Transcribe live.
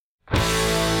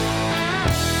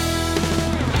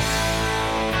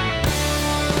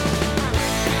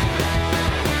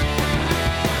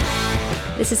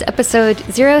This is episode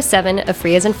 07 of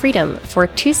Free as in Freedom for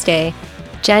Tuesday,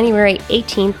 January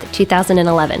 18th,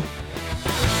 2011.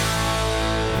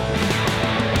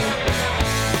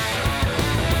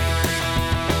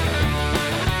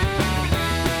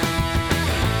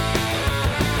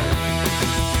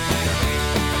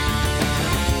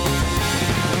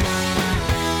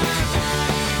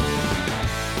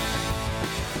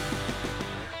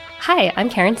 Hi,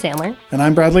 I'm Karen Sandler. And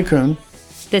I'm Bradley Kuhn.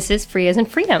 This is Free as in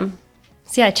Freedom.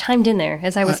 See, I chimed in there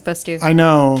as I was supposed to. I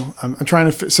know. I'm trying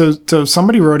to... So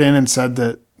somebody wrote in and said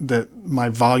that my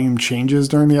volume changes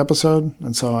during the episode.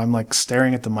 And so I'm like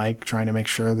staring at the mic, trying to make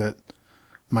sure that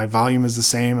my volume is the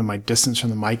same and my distance from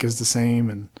the mic is the same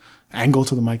and angle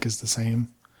to the mic is the same.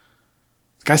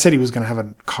 The guy said he was going to have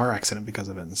a car accident because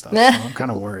of it and stuff. So I'm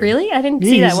kind of worried. Really? I didn't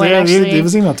see that one, actually. It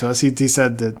was emailed to us. He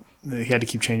said that he had to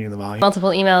keep changing the volume.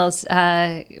 Multiple emails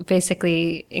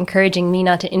basically encouraging me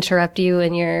not to interrupt you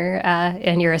and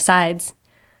your asides.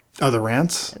 Oh, the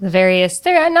rants? The various,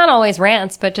 they're not always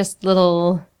rants, but just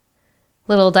little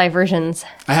diversions.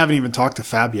 I haven't even talked to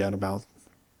Fab yet about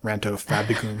Ranto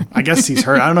Fabicum. I guess he's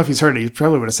heard. I don't know if he's heard it. He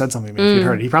probably would have said something if he'd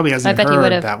heard it. He probably hasn't even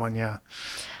heard that one, yeah.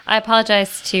 I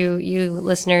apologize to you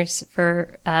listeners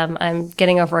for I'm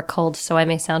getting over a cold, so I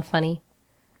may sound funny.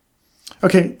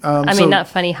 Okay. I mean, not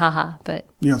funny, haha, but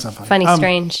you don't sound funny. Funny,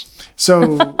 strange.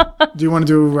 So, do you want to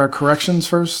do our corrections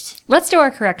first? Let's do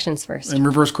our corrections first. In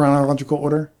reverse chronological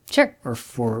order? Sure. Or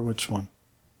for which one?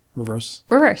 Reverse?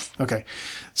 Reverse. Okay.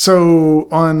 So,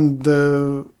 on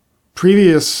the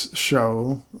previous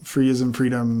show, Free as in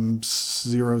Freedom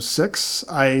 06,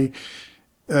 I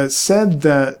said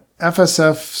that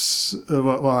FSF's,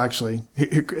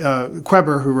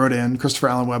 Weber, who wrote in, Christopher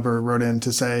Allen Weber, wrote in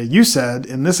to say, you said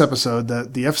in this episode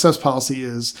that the FSF's policy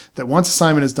is that once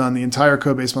assignment is done, the entire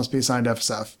code base must be assigned to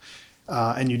FSF,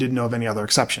 and you didn't know of any other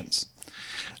exceptions.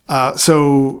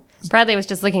 So Bradley was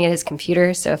just looking at his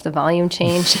computer, so if the volume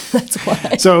changed, that's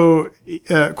why. So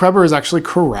Weber is actually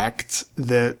correct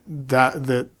that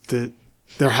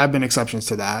there have been exceptions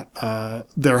to that.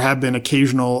 There have been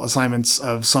occasional assignments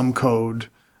of some code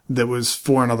that was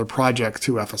for another project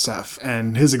to FSF.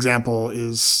 And his example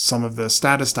is some of the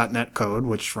status.net code,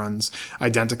 which runs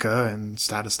Identica and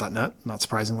status.net, not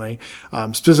surprisingly,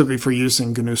 specifically for use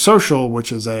in GNU Social,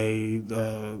 which is a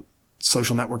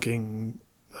social networking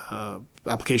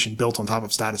application built on top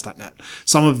of status.net.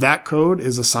 Some of that code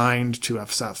is assigned to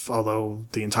FSF, although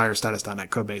the entire status.net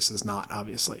code base is not,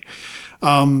 obviously.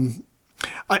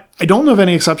 I don't know of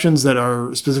any exceptions that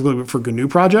are specifically for GNU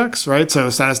projects, right? So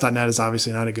status.net is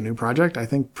obviously not a GNU project. I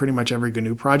think pretty much every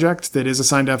GNU project that is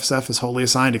assigned to FSF is wholly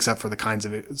assigned, except for the kinds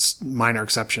of minor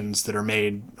exceptions that are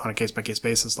made on a case-by-case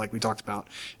basis, like we talked about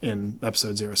in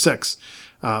episode 06.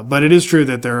 But it is true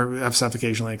that FSF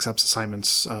occasionally accepts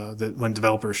assignments that when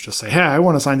developers just say, hey, I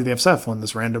want to assign to the FSF on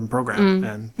this random program,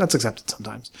 and that's accepted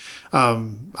sometimes.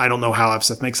 I don't know how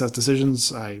FSF makes those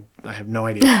decisions. I have no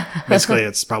idea. Basically,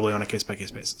 it's probably on a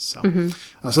case-by-case basis. So,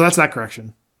 so that's that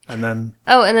correction. And then...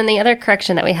 Oh, and then the other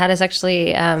correction that we had is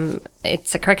actually,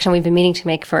 it's a correction we've been meaning to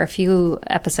make for a few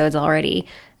episodes already.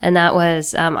 And that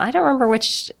was, I don't remember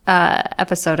which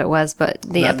episode it was, but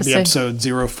the episode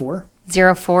 04?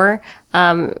 04,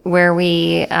 where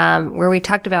we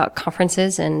talked about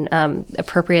conferences and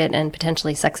appropriate and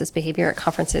potentially sexist behavior at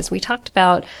conferences. We talked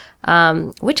about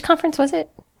which conference was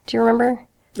it? Do you remember?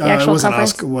 The actual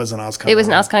conference? It was an OSCON. It was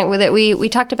an OSCON. With it, we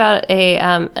talked about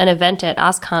an event at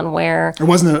OSCON where it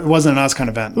wasn't an OSCON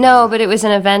event. No, but it was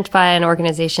an event by an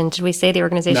organization. Did we say the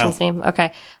organization's name?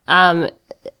 Okay.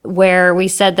 Where we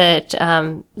said that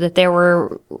that there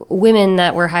were women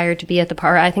that were hired to be at the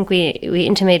party. I think we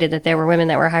intimated that there were women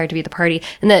that were hired to be at the party,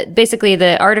 and that basically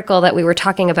the article that we were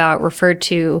talking about referred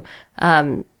to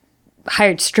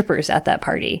hired strippers at that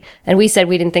party, and we said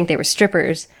we didn't think they were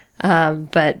strippers.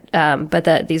 But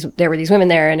that there were these women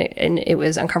there, and it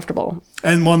was uncomfortable.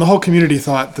 And the whole community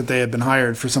thought that they had been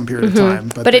hired for some period of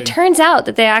time. But it turns out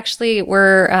that they actually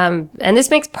were, and this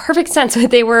makes perfect sense.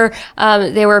 They were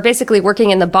basically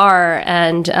working in the bar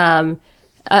and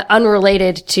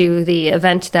unrelated to the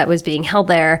event that was being held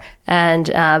there,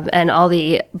 and all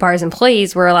the bar's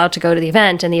employees were allowed to go to the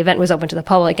event, and the event was open to the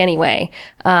public anyway.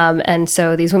 And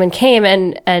so these women came,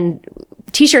 and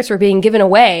T-shirts were being given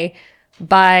away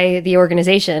by the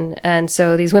organization. And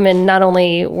so these women not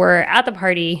only were at the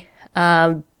party,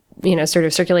 sort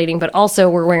of circulating, but also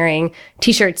were wearing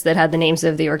T-shirts that had the names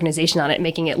of the organization on it,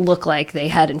 making it look like they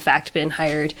had in fact been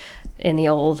hired in the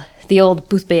old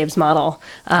Booth Babes model.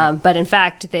 But in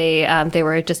fact, they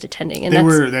were just attending, and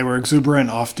they were exuberant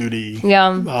off-duty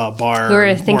bar. We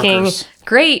were thinking, workers.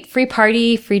 great, free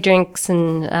party, free drinks,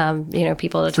 and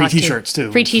people to Free talk T-shirts to.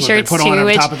 too. Free T-shirts they put too. on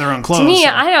Which, top of their own clothes. to me, so.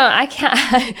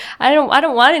 I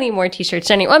don't want any more T-shirts.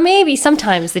 Well, maybe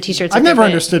sometimes the T-shirts. I've are never good,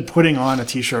 but- understood putting on a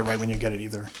T-shirt right when you get it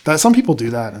either. Some people do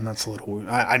that, and that's a little weird.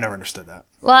 I never understood that.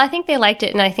 Well, I think they liked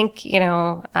it, and I think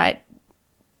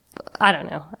I don't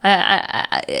know.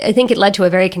 I think it led to a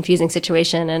very confusing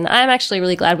situation, and I'm actually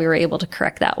really glad we were able to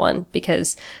correct that one,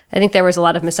 because I think there was a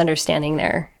lot of misunderstanding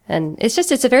there, and it's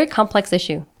a very complex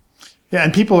issue. Yeah,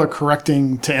 and people are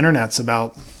correcting to internets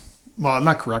about, well,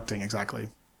 not correcting exactly,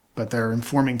 but they're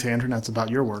informing to internets about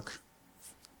your work,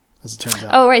 as it turns out.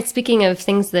 Oh, right. Speaking of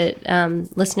things that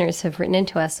listeners have written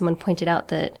into us, someone pointed out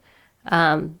that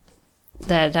a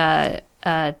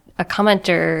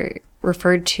commenter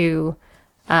referred to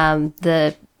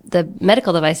the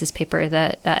medical devices paper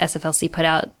that SFLC put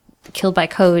out, Killed by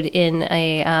Code, in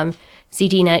a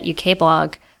ZDNet UK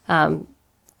blog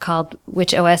called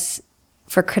 "Which OS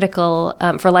for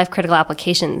Life Critical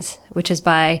Applications," which is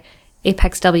by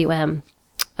Apex WM,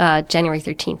 January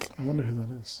 13th. I wonder who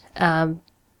that is.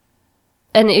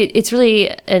 And it's really,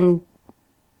 and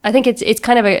I think it's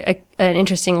kind of an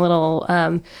interesting little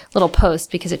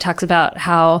post, because it talks about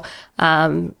how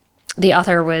the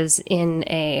author was in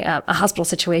a hospital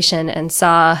situation and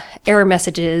saw error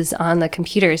messages on the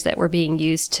computers that were being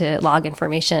used to log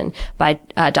information by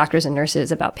doctors and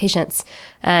nurses about patients.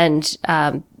 And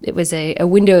it was a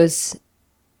Windows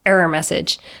error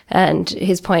message. And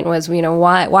his point was,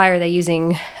 why are they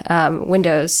using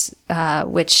Windows,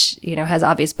 which, has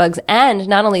obvious bugs? And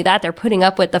not only that, they're putting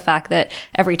up with the fact that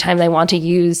every time they want to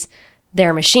use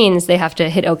their machines, they have to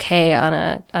hit OK on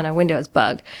a Windows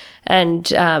bug.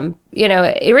 And,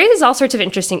 it raises all sorts of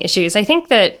interesting issues. I think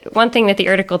that one thing that the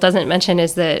article doesn't mention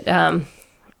is that,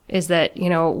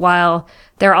 while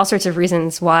there are all sorts of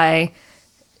reasons why,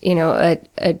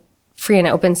 a free and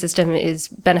open system is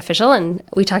beneficial, and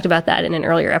we talked about that in an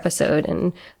earlier episode,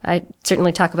 and I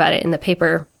certainly talk about it in the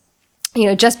paper,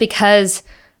 just because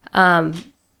the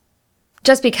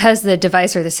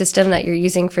device or the system that you're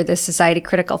using for this society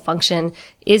critical function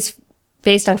is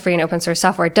based on free and open source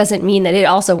software, doesn't mean that it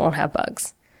also won't have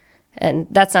bugs. And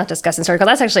that's not discussed in this article.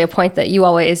 That's actually a point that you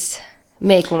always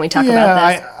make when we talk about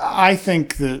this. I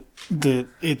think that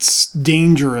it's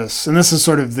dangerous, and this is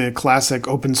sort of the classic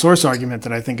open source argument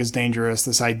that I think is dangerous,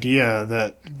 this idea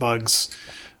that bugs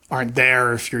aren't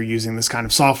there if you're using this kind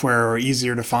of software, or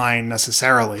easier to find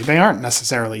necessarily. They aren't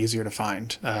necessarily easier to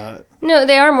find. No,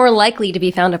 they are more likely to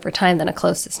be found over time than a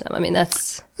closed system. I mean,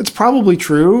 it's probably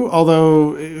true,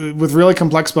 although with really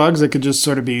complex bugs, it could just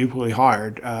sort of be equally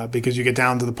hard, because you get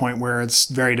down to the point where it's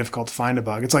very difficult to find a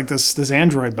bug. It's like this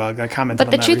Android bug. I commented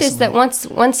on that recently. But the truth is that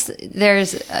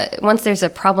once there's a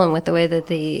problem with the way that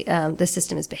the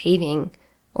system is behaving,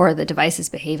 or the device is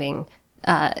behaving,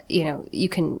 you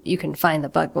can find the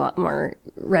bug a lot more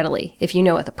readily if you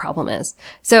know what the problem is.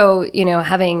 So,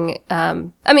 having,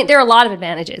 there are a lot of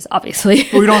advantages, obviously.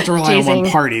 Well, we don't have to rely on one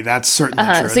party. That's certainly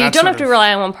true. So you don't have to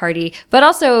rely on one party, but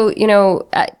also, no,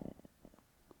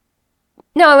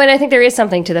 I think there is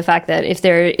something to the fact that if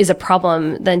there is a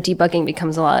problem, then debugging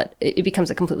becomes a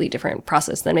completely different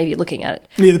process than maybe looking at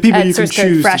the people you can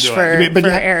choose fresh to do it. for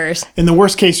errors. In the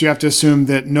worst case, you have to assume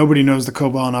that nobody knows the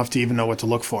code well enough to even know what to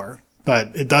look for.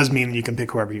 But it does mean you can pick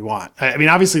whoever you want. I mean,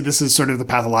 obviously, this is sort of the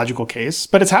pathological case,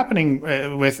 but it's happening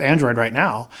with Android right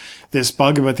now. This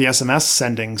bug about the SMS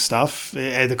sending stuff,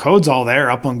 the code's all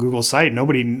there up on Google's site.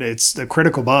 It's a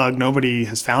critical bug. Nobody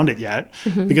has found it yet,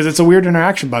 because it's a weird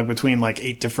interaction bug between like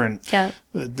 8 different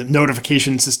the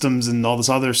notification systems and all this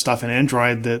other stuff in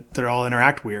Android that they all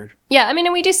interact weird. Yeah,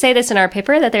 and we do say this in our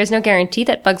paper that there's no guarantee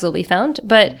that bugs will be found,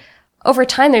 but over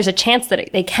time, there's a chance that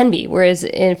they can be. Whereas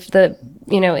if the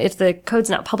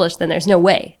code's not published, then there's no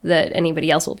way that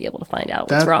anybody else will be able to find out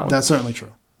what's wrong. That's certainly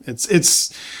true.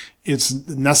 It's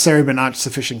necessary but not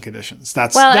sufficient conditions.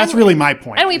 That's really my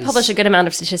point. And we publish a good amount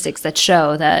of statistics that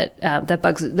show that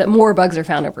that more bugs are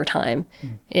found over time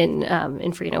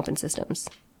in free and open systems.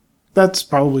 That's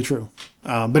probably true.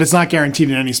 But it's not guaranteed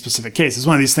in any specific case. It's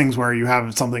one of these things where you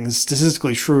have something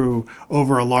statistically true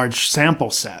over a large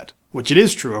sample set, which it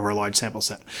is true over a large sample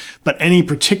set. But any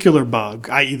particular bug,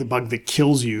 i.e. the bug that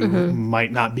kills you,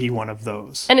 might not be one of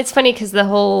those. And it's funny because the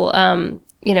whole,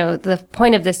 the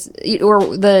point of this,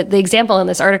 or the example in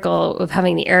this article of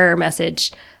having the error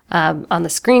message on the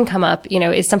screen come up,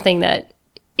 is something that,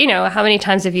 how many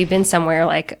times have you been somewhere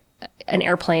like an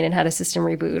airplane and had a system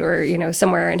reboot, or,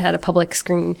 somewhere and had a public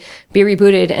screen be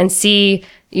rebooted and see,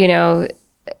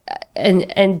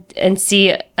 and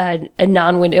see a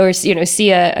non-window, or see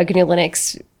a GNU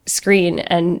Linux screen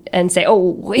and say,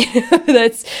 oh,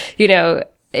 that's,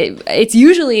 it's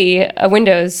usually a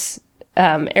Windows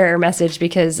error message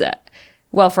because,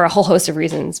 well, for a whole host of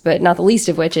reasons, but not the least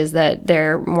of which is that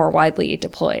they're more widely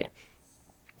deployed.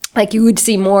 Like you would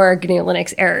see more GNU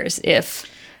Linux errors if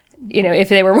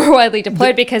they were more widely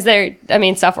deployed because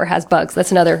software has bugs.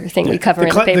 That's another thing we cover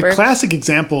in the paper. The classic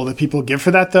example that people give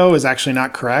for that, though, is actually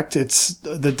not correct. It's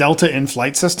the Delta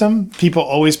in-flight system. People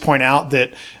always point out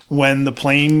that when the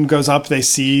plane goes up, they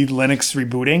see Linux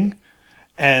rebooting,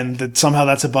 and that somehow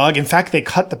that's a bug. In fact, they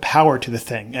cut the power to the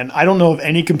thing. And I don't know of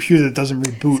any computer that doesn't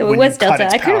reboot so when it was you Delta. cut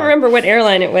its power. I couldn't remember what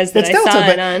airline it was that I saw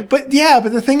it on. But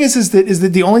the thing is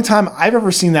that the only time I've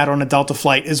ever seen that on a Delta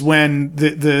flight is when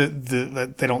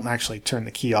the they don't actually turn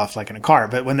the key off like in a car,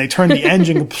 but when they turn the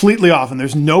engine completely off and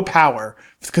there's no power,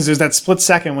 because there's that split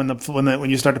second when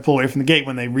you start to pull away from the gate,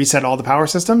 when they reset all the power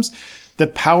systems, the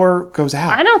power goes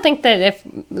out. I don't think that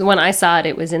when I saw it,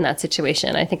 it was in that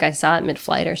situation. I think I saw it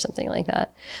mid-flight or something like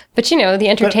that. But the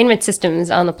entertainment systems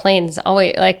on the planes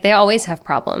they always have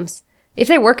problems if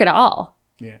they work at all.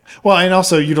 Yeah. Well, and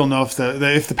also you don't know if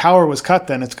the power was cut,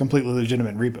 then it's a completely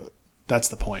legitimate reboot. That's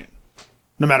the point.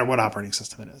 No matter what operating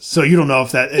system it is. So you don't know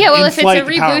if that. Yeah. Well, if it's a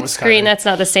reboot screen, that's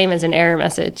not the same as an error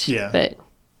message. Yeah.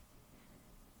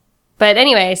 But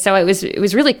anyway, so it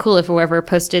was really cool if whoever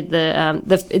posted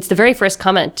it's the very first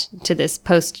comment to this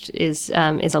post is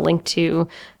a link to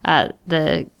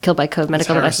the Killed by Code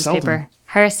medical devices paper.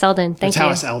 Harris Seldon, thank you.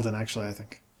 Harris Eldon, actually, I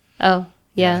think. Oh,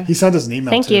 yeah. He sent us an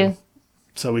email. Thank you.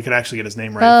 So we could actually get his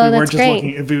name right. Oh, that's great.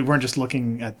 If we weren't just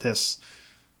looking at this.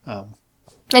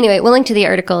 Anyway, we'll link to the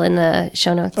article in the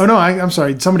show notes. Oh no, I'm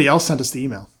sorry. Somebody else sent us the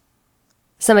email.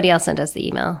 Somebody else sent us the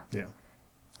email. Yeah.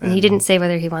 And he didn't say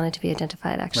whether he wanted to be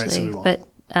identified, actually. Right, so we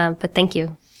won't. But thank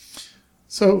you.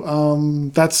 So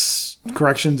that's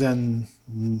corrections and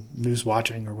news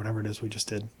watching or whatever it is we just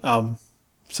did.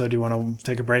 So do you want to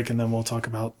take a break and then we'll talk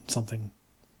about something?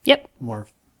 Yep. More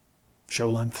show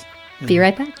length. Be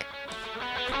right back.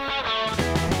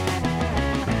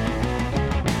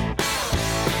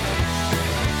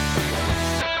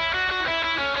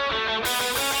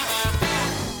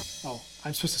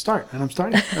 I'm supposed to start, and I'm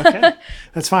starting. Okay,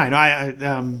 that's fine.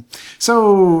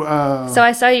 So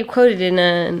I saw you quoted in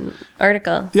an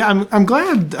article. Yeah, I'm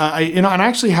glad. And I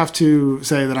actually have to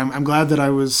say that I'm glad that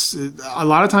I was. A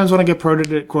lot of times when I get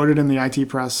quoted in the IT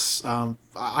press,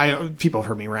 people have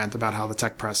heard me rant about how the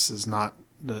tech press is not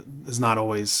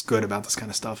always good about this kind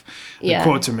of stuff. The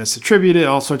quotes are misattributed,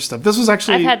 all sorts of stuff. This was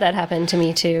actually... I've had that happen to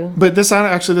me too. But this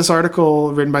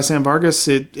article written by Sam Vargas,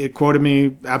 it quoted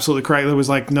me absolutely correctly. There was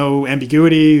no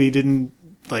ambiguity. He didn't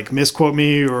misquote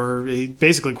me, or he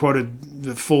basically quoted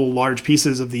the full large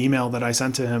pieces of the email that I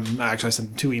sent to him. Actually, I sent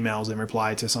him 2 emails in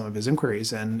reply to some of his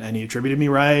inquiries, and he attributed me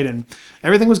right, and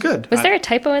everything was good. Was there a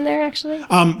typo in there, actually?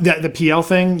 The PL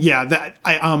thing? Yeah.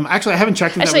 Actually, I haven't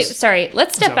checked if sorry.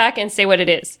 Let's step back and say what it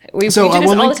is. We do this all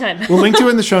the time. We'll link to it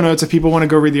in the show notes if people want to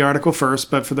go read the article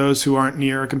first, but for those who aren't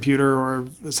near a computer or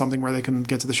something where they can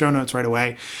get to the show notes right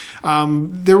away,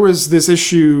 there was this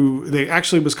issue that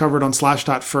actually was covered on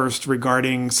Slashdot first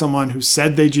regarding someone who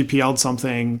said they GPL'd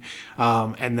something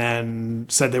and then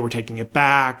said they were taking it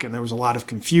back, and there was a lot of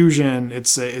confusion.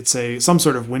 It's some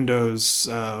sort of Windows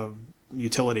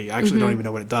utility. I actually don't even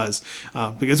know what it does,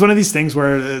 because one of these things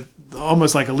where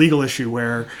almost like a legal issue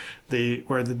where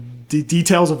the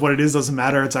details of what it is doesn't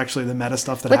matter. It's actually the meta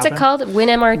stuff that happened. What's it called?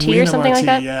 WinMRT or something like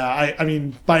that? Yeah, I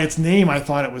mean, by its name, I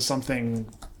thought it was something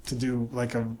to do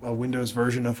like a Windows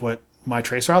version of what my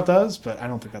traceroute does, but I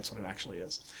don't think that's what it actually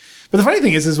is. But the funny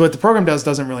thing is what the program does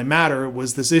doesn't really matter. It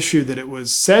was this issue that it was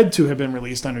said to have been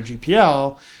released under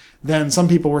GPL. Then some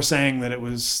people were saying that it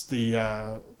was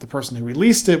the person who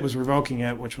released it was revoking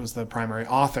it, which was the primary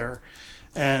author.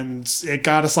 And it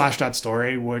got a Slashdot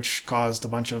story, which caused a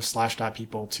bunch of Slashdot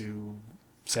people to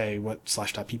say what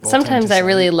Slashdot people Sometimes I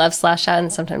really love Slashdot,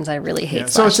 and sometimes I really hate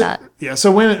Slashdot.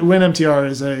 So WinMTR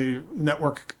is a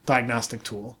network diagnostic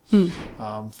tool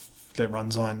that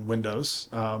runs on Windows.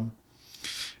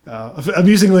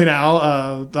 Amusingly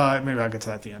now, maybe I'll get to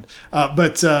that at the end.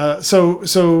 So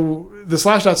the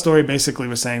Slashdot story basically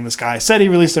was saying this guy said he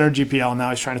released it under GPL, and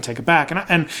now he's trying to take it back.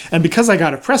 And because I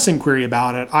got a press inquiry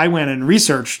about it, I went and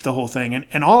researched the whole thing,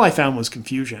 and all I found was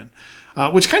confusion,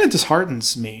 which kind of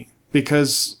disheartens me,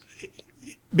 because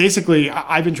basically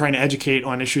I've been trying to educate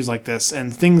on issues like this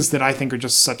and things that I think are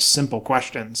just such simple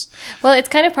questions. Well, it's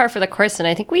kind of par for the course, and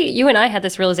I think you and I had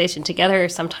this realization together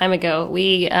some time ago.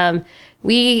 We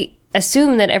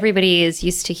assume that everybody is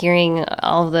used to hearing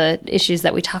all the issues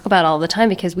that we talk about all the time,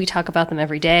 because we talk about them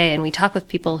every day and we talk with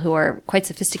people who are quite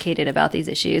sophisticated about these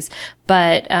issues.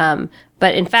 But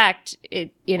in fact,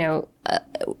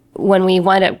 when we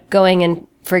wind up going and,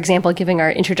 for example, giving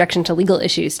our introduction to legal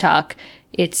issues talk,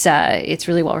 it's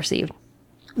really well received.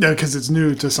 Yeah, because it's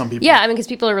new to some people. Yeah, I mean, because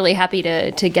people are really happy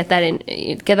to get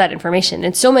that information,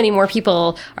 and so many more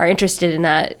people are interested in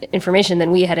that information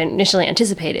than we had initially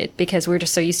anticipated, because we're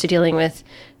just so used to dealing with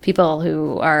people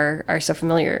who are so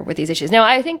familiar with these issues. Now,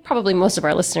 I think probably most of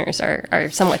our listeners are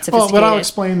somewhat sophisticated. Well, but I'll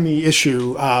explain the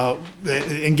issue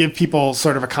and give people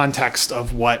sort of a context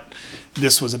of what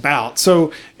this was about.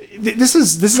 So this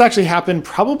has actually happened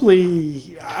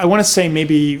probably, I want to say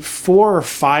maybe 4 or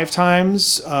 5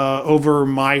 times over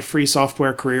my free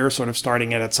software career, sort of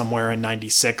starting at somewhere in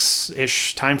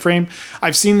 96-ish timeframe.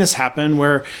 I've seen this happen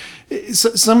where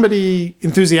somebody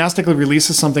enthusiastically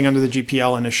releases something under the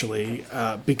GPL initially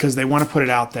because they want to put it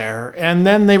out there, and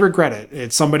then they regret it.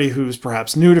 It's somebody who's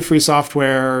perhaps new to free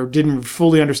software, didn't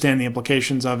fully understand the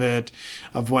implications of it,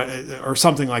 or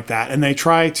something like that, and they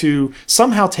try to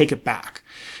somehow take it back.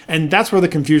 And that's where the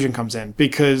confusion comes in,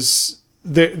 because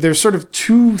there's sort of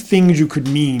 2 things you could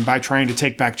mean by trying to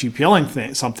take back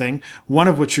GPLing something, one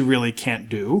of which you really can't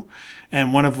do,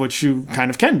 and one of which you kind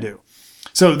of can do.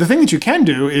 So the thing that you can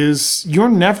do is you're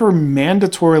never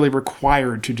mandatorily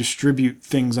required to distribute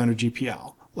things under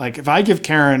GPL. Like if I give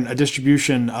Karen a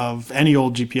distribution of any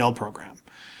old GPL program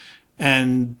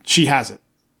and she has it,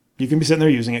 you can be sitting there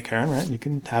using it, Karen, right? You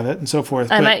can have it and so forth.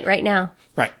 I might right now.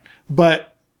 Right.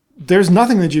 But there's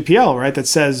nothing in the GPL, right, that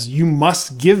says you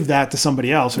must give that to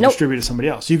somebody else or distribute it to somebody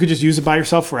else. You could just use it by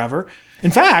yourself forever. In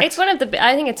fact, I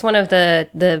think it's one of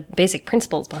the basic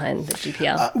principles behind the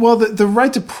GPL. Well, the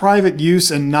right to private use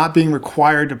and not being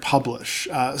required to publish.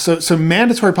 So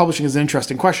mandatory publishing is an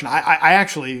interesting question. I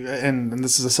actually, and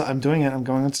this is I'm doing it. I'm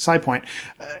going into a side point.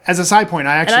 As a side point,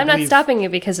 I actually and I'm not stopping you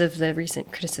because of the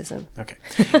recent criticism. Okay,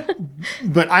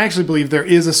 but I actually believe there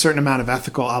is a certain amount of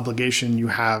ethical obligation you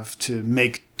have to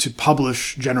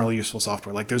publish generally useful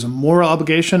software. Like there's a moral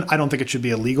obligation. I don't think it should be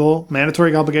a legal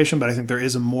mandatory obligation, but I think there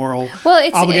is a moral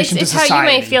obligation to society. It's how you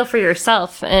may feel for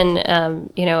yourself, and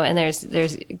and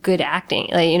there's good acting,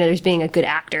 there's being a good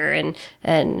actor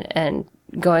and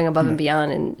going above and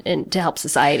beyond and to help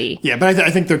society. Yeah, but I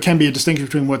think there can be a distinction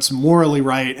between what's morally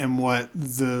right and what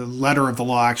the letter of the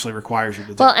law actually requires you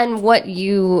to do. Well, and what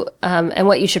you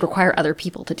should require other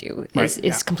people to do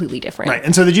is completely different. Right,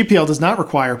 and so the GPL does not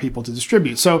require people to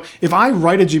distribute. So if I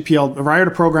write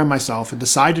a program myself and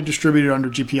decide to distribute it under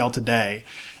GPL today,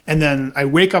 and then I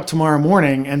wake up tomorrow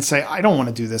morning and say, I don't want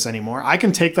to do this anymore, I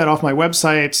can take that off my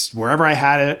websites, wherever I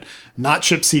had it, not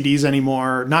ship CDs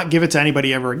anymore, not give it to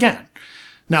anybody ever again.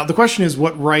 Now, the question is,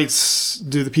 what rights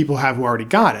do the people have who already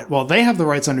got it? Well, they have the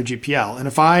rights under GPL. And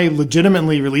if I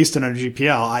legitimately released it under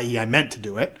GPL, i.e. I meant to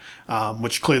do it,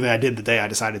 which clearly I did the day I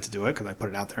decided to do it because I put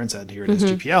it out there and said, here it is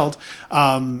GPL'd,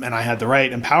 and I had the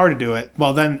right and power to do it,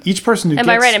 well, then each person who gets...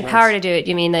 And by right and power to do it,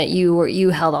 you mean that you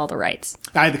held all the rights?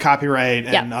 I had the copyright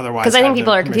and otherwise... Because I think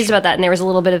people are confused about that, and there was a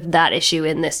little bit of that issue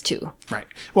in this too. Right.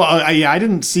 Well, I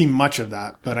didn't see much of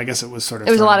that, but I guess it was sort of...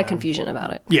 There was a lot of confusion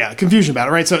about it. Yeah, confusion about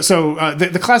it, right? So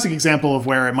the classic example of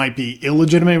where it might be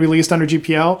illegitimately released under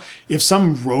GPL, if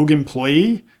some rogue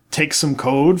employee takes some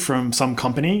code from some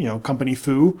company, company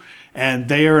foo, and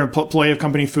they are an employee of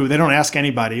company foo, they don't ask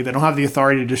anybody, they don't have the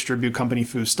authority to distribute company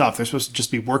foo stuff. They're supposed to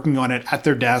just be working on it at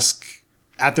their desk,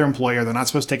 at their employer. They're not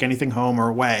supposed to take anything home or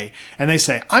away. And they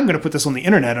say, I'm going to put this on the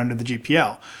internet under the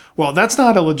GPL. Well, that's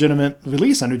not a legitimate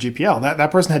release under GPL.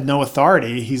 That person had no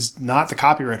authority. He's not the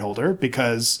copyright holder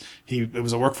because it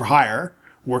was a work for hire,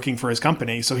 working for his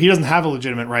company, so he doesn't have a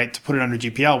legitimate right to put it under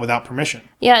GPL without permission.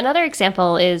 Yeah, another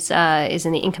example is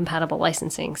in the incompatible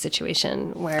licensing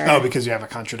situation where... because you have a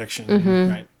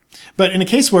contradiction, right? But in a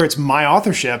case where it's my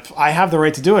authorship, I have the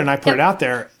right to do it and I put it out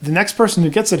there. The next person who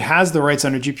gets it has the rights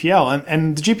under GPL,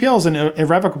 and the GPL is an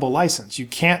irrevocable license. You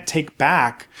can't take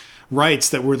back rights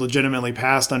that were legitimately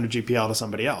passed under GPL to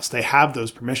somebody else. They have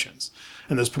those permissions.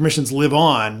 And those permissions live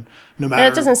on no matter...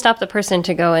 And it doesn't stop the person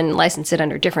to go and license it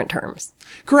under different terms.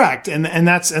 Correct. And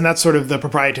that's sort of the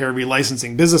proprietary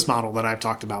relicensing business model that I've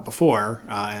talked about before.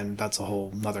 And that's a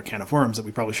whole other can of worms that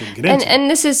we probably shouldn't get into. And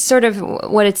this is sort of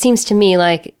what it seems to me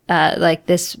like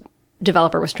this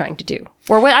developer was trying to do.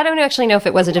 Or what, I don't actually know if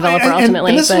it was a developer ultimately.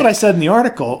 And this is what I said in the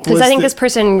article. Because I think this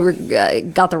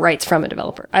person got the rights from a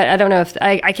developer. I don't know if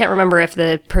I can't remember if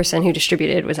the person who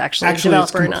distributed was actually a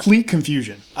developer or not. It's complete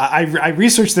confusion. I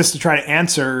researched this to try to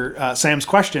answer Sam's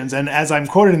questions, and as I'm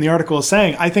quoted in the article as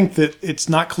saying, I think that it's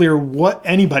not clear what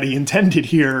anybody intended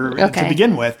here to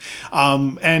begin with.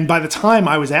 And by the time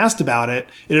I was asked about it,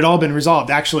 it had all been resolved.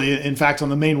 Actually, in fact, on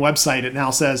the main website, it now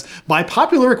says, by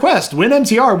popular request,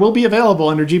 WinMTR will be available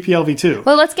under GPL v2.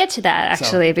 Well, let's get to that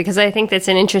actually, because I think that's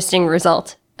an interesting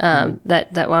result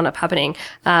that wound up happening.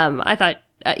 I thought,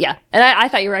 and I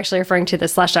thought you were actually referring to the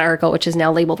Slashdot article, which is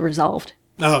now labeled resolved.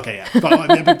 Oh, okay, yeah.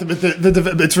 But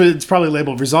it's probably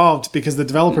labeled resolved because the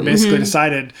developer basically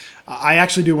decided, I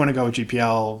actually do want to go with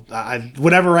GPL.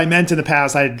 Whatever I meant in the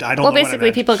past, I don't know what I meant. Well,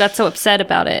 basically, people got so upset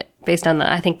about it based on the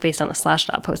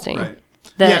Slashdot posting. Right.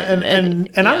 And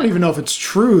I don't even know if it's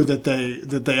true that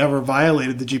they ever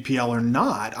violated the GPL or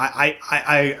not.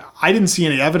 I didn't see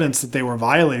any evidence that they were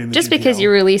violating the GPL. Just because you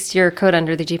released your code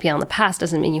under the GPL in the past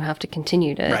doesn't mean you have to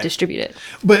continue to distribute it.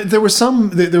 But there was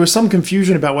some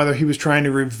confusion about whether he was trying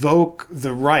to revoke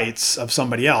the rights of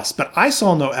somebody else. But I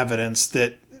saw no evidence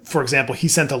that, for example, he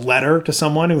sent a letter to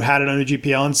someone who had it under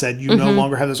GPL and said, you no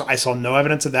longer have this. I saw no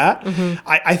evidence of that.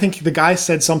 I think the guy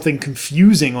said something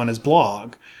confusing on his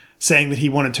blog, saying that he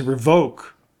wanted to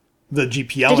revoke the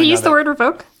GPL. Did he use the word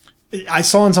revoke? I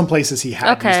saw in some places he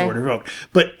had used the word revoke.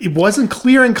 But it wasn't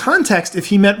clear in context if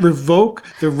he meant revoke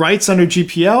the rights under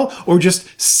GPL or just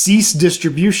cease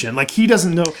distribution. Like, he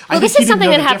doesn't know. Well, this is something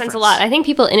that happens a lot. I think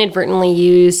people inadvertently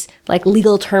use like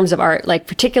legal terms of art, like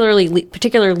particular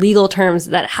legal terms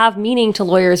that have meaning to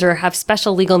lawyers or have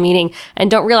special legal meaning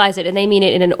and don't realize it. And they mean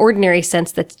it in an ordinary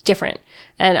sense that's different.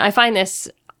 And I find this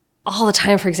all the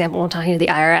time, for example, when talking to the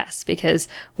IRS, because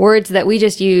words that we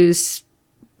just use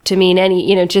to mean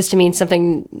just to mean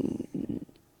something,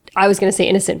 I was going to say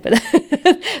innocent, but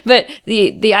but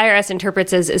the IRS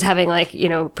interprets as having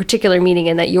particular meaning,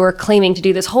 and that you're claiming to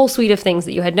do this whole suite of things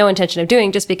that you had no intention of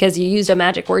doing just because you used a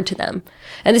magic word to them.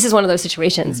 And this is one of those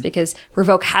situations because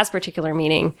revoke has particular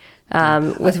meaning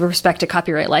with respect to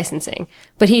copyright licensing.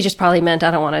 But he just probably meant,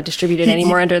 I don't want to distribute it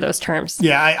anymore under those terms.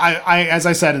 Yeah, I as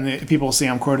I said, and people see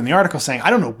I'm quoting the article saying, I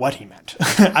don't know what he meant.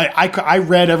 I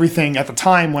read everything at the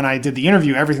time when I did the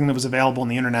interview, everything that was available on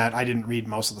the internet. I didn't read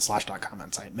most of the Slashdot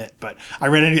comments, I admit, but I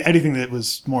read anything that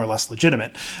was more or less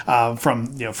legitimate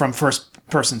from first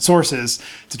person sources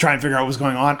to try and figure out what was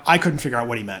going on. I couldn't figure out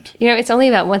what he meant. It's only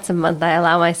about once a month I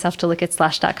allow myself to look at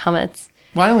Slashdot comments.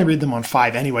 Well, I only read them on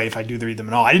 5 anyway, if I do read them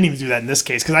at all. I didn't even do that in this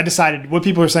case, because I decided what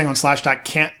people are saying on Slashdot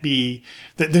can't be,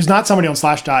 that there's not somebody on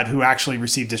Slashdot who actually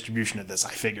received distribution of this,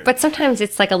 I figured. But sometimes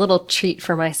it's like a little treat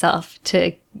for myself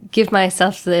to give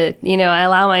myself I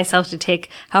allow myself to take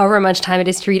however much time it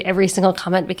is to read every single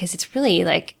comment, because it's really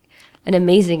like an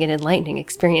amazing and enlightening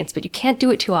experience, but you can't do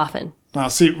it too often. Well,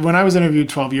 see, when I was interviewed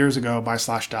 12 years ago by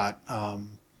Slashdot,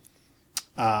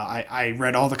 I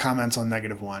read all the comments on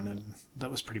 -1, and that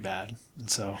was pretty bad. And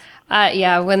so,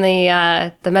 when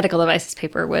the medical devices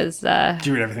paper was, did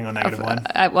you read everything on -1?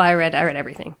 I read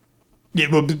everything. Yeah,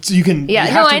 well, but you can. Yeah,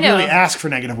 you have to really ask for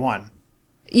 -1.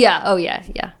 Yeah. Oh, yeah.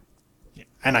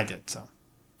 And I did. So,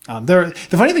 the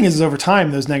funny thing is over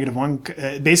time, those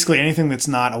 -1, basically anything that's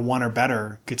not a 1 or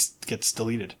better gets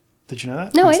deleted. Did you know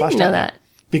that? No, I didn't know that.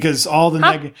 Because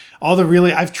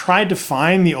I've tried to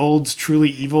find the old truly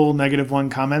evil -1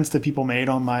 comments that people made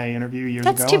on my interview years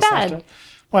ago. That's too bad.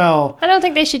 Well, I don't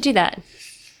think they should do that.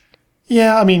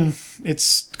 Yeah, I mean,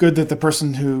 it's good that the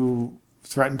person who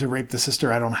threatened to rape the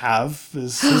sister I don't have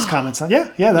is his comments on. Yeah,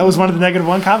 that was one of the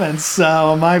 -1 comments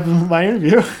on my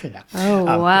interview. Yeah.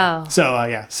 Oh, wow.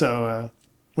 So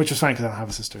which was funny because I don't have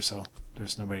a sister, so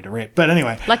there's nobody to rape. But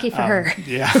anyway. Lucky for her.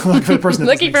 Yeah, lucky for the person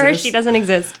that Lucky for her, she doesn't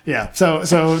exist. Yeah, so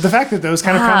the fact that those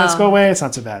kind of comments go away, it's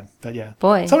not so bad. But yeah.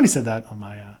 Boy. Somebody said that on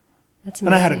my... That's amazing.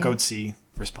 And I had a goatsy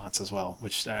response as well,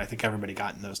 which I think everybody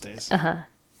got in those days. Uh-huh.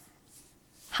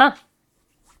 Huh.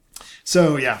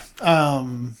 So, yeah.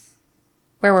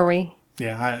 Where were we?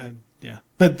 Yeah,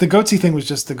 But the goatsy thing was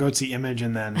just the goatsy image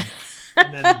and then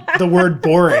the word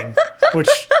boring, which...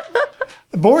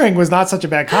 Boring was not such a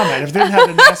bad comment. If it didn't have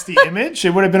a nasty image,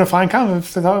 it would have been a fine comment.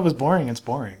 If I thought it was boring, it's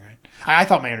boring, right? I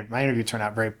thought my interview turned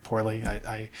out very poorly.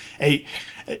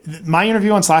 My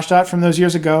interview on Slashdot from those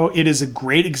years ago, it is a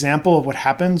great example of what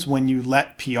happens when you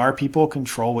let PR people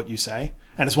control what you say.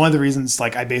 And it's one of the reasons,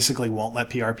 I basically won't let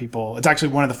PR people. It's actually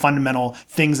one of the fundamental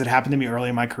things that happened to me early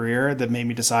in my career that made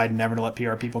me decide never to let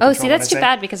PR people control. Oh, see, that's too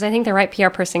bad, because I think the right PR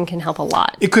person can help a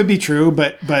lot. It could be true,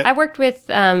 but I worked with,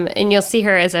 and you'll see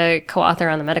her as a co-author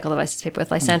on the medical devices paper with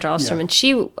Lysandra Alstrom, and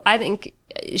she, I think,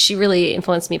 she really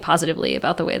influenced me positively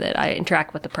about the way that I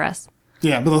interact with the press.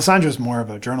 Yeah, but Lissandra's more of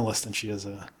a journalist than she is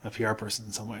a PR person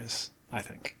in some ways, I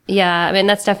think. Yeah, I mean,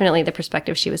 that's definitely the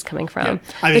perspective she was coming from.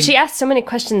 Yeah. But she asked so many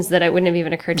questions that it wouldn't have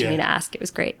even occurred to me to ask. It was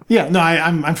great. Yeah, no,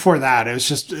 I'm for that. It was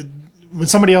just when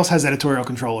somebody else has editorial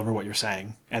control over what you're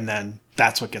saying, and then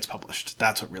that's what gets published.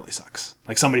 That's what really sucks.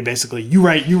 Like somebody basically, you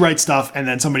write stuff, and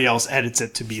then somebody else edits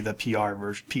it to be the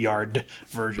PR'd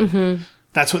version. Mm-hmm.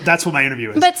 That's what my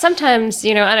interview is. But sometimes,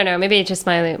 I don't know, maybe it's just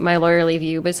my lawyerly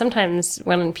view, but sometimes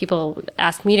when people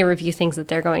ask me to review things that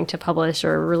they're going to publish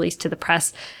or release to the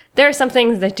press, there are some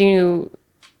things that the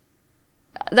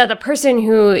person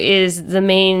who is the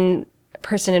main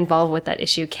person involved with that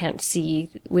issue can't see,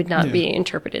 would not be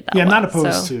interpreted that way. Yeah, I'm not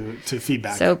opposed to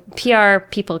feedback. So PR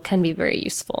people can be very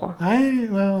useful.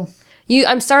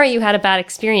 I'm sorry you had a bad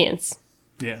experience.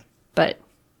 Yeah.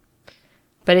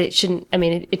 But it shouldn't. I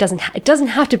mean, it doesn't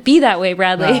have to be that way,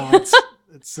 Bradley. No,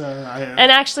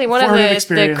 and actually, one of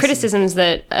the criticisms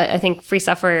that I think free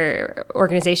software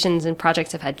organizations and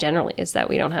projects have had generally is that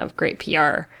we don't have great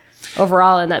PR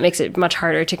overall, and that makes it much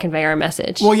harder to convey our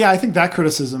message. Well, yeah, I think that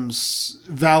criticism's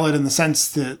valid in the sense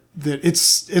that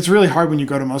it's really hard when you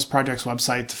go to most projects'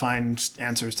 website to find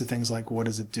answers to things like what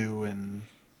does it do and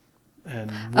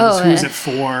who's it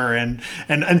for and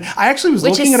I actually was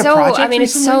looking at a project recently.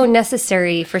 It's so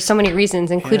necessary for so many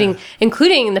reasons, including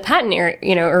the patent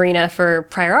arena for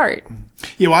prior art.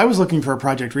 Yeah, well, I was looking for a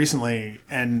project recently,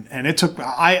 and it took.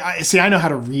 I know how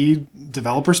to read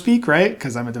developer speak, right?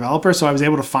 Because I'm a developer, so I was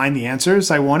able to find the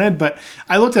answers I wanted. But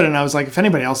I looked at it and I was like, if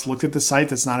anybody else looked at the site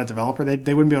that's not a developer,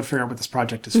 they wouldn't be able to figure out what this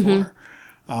project is for.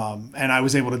 And I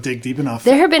was able to dig deep enough.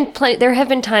 There have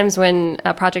been times when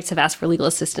projects have asked for legal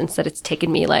assistance that it's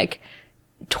taken me like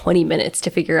 20 minutes to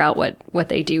figure out what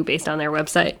they do based on their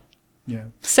website. Yeah.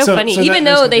 So funny, even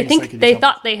though they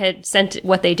thought they had sent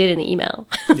what they did in the email.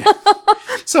 Yeah.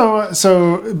 I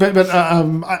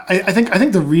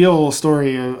think the real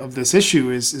story of this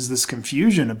issue is this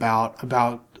confusion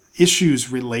about issues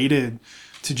related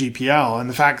to GPL and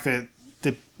the fact that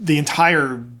the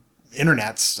entire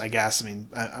internets, I guess. I mean,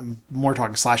 I'm more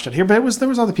talking Slashdot here, but there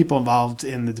was other people involved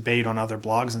in the debate on other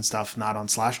blogs and stuff, not on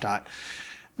Slashdot.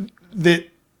 That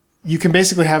you can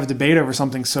basically have a debate over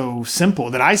something so simple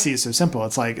that I see as so simple.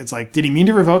 It's like, did he mean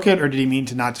to revoke it or did he mean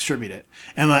to not distribute it?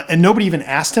 And nobody even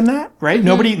asked him that, right?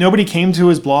 Mm-hmm. Nobody came to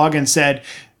his blog and said,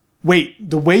 wait,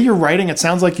 the way you're writing, it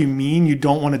sounds like you mean you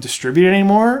don't want to distribute it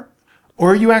anymore.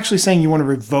 Or are you actually saying you want to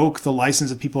revoke the license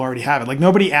if people already have it? Like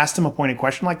nobody asked him a pointed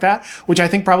question like that, which I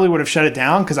think probably would have shut it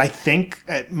down. Cause I think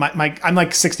I'm like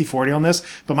 60-40 on this,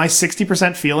 but my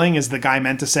 60% feeling is the guy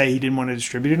meant to say he didn't want to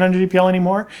distribute it under GPL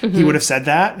anymore. Mm-hmm. He would have said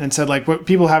that and said like, what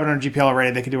people have it under GPL already,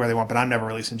 they can do whatever they want, but I'm never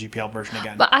releasing GPL version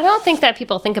again. But I don't think that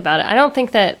people think about it. I don't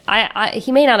think that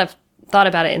he may not have thought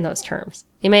about it in those terms.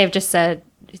 He may have just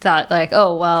thought like,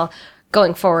 oh, well,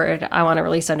 going forward, I want to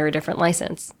release under a different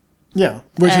license. Yeah,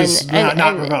 which is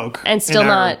not revoke, and still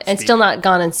not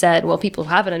gone and said, well, people who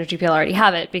have it under GPL already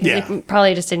have it because they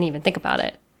probably just didn't even think about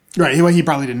it. Right, he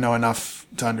probably didn't know enough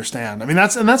to understand. I mean,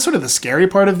 that's sort of the scary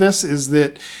part of this is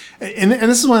that, and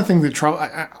this is one thing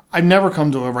that I've never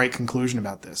come to a right conclusion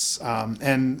about this. I'm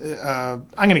going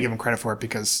to give him credit for it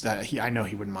because I know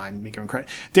he wouldn't mind me giving credit.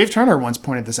 Dave Turner once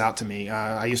pointed this out to me.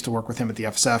 I used to work with him at the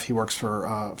FSF. He works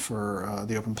for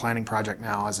the Open Planning Project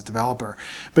now as a developer,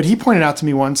 but he pointed out to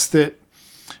me once that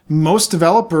most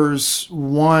developers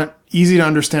want easy to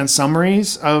understand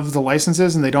summaries of the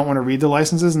licenses and they don't want to read the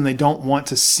licenses and they don't want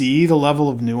to see the level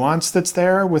of nuance that's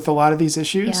there with a lot of these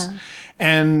issues. Yeah.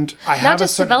 And not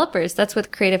just developers. That's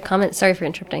what Creative Commons. Sorry for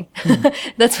interrupting.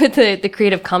 That's what the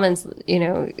Creative Commons,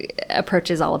 approach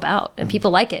is all about. And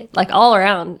people like it. Like all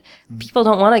around, people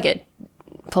don't want to get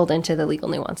pulled into the legal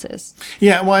nuances.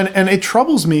 Yeah. Well, and it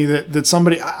troubles me that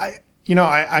somebody.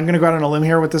 I'm going to go out on a limb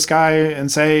here with this guy and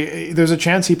say there's a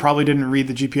chance he probably didn't read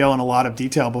the GPL in a lot of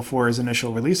detail before his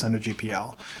initial release under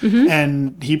GPL. Mm-hmm.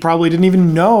 And he probably didn't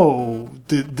even know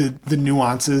the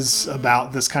nuances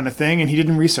about this kind of thing, and he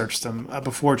didn't research them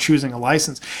before choosing a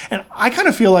license. And I kind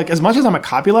of feel like, as much as I'm a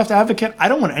copyleft advocate, I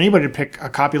don't want anybody to pick a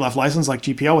copyleft license like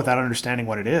GPL without understanding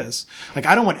what it is. Like,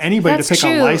 I don't want anybody to pick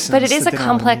a license. But it is a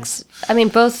complex,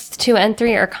 both 2 and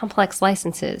 3 are complex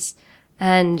licenses.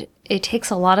 And it takes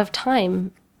a lot of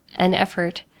time and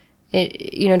effort,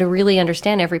 to really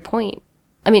understand every point.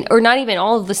 Or not even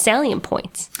all of the salient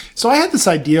points. So I had this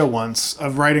idea once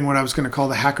of writing what I was going to call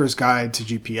the Hacker's Guide to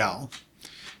GPL.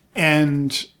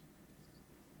 And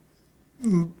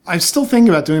I'm still thinking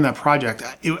about doing that project.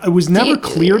 It was never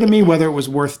clear to me whether it was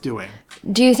worth doing.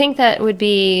 Do you think that would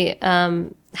be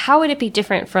how would it be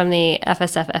different from the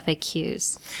FSF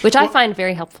FAQs, which I find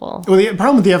very helpful? Well, the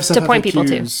problem with the FSF To point people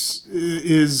to. FAQs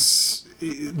is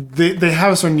they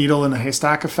have a sort of needle in a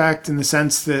haystack effect in the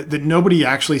sense that nobody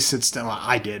actually sits down. Well,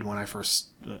 I did when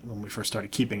we first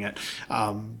started keeping it,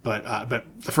 but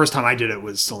the first time I did it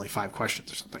was only 5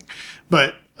 questions or something.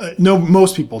 But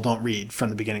most people don't read from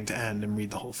the beginning to end and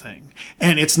read the whole thing,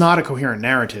 and it's not a coherent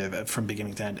narrative from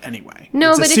beginning to end anyway.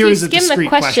 No, it's but if you skim the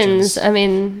questions, I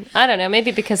mean, I don't know.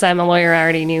 Maybe because I'm a lawyer, I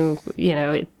already knew.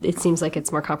 It seems like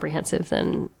it's more comprehensive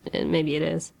than maybe it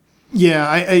is. Yeah,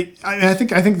 I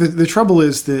think the trouble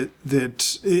is that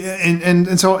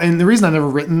and the reason I've never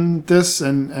written this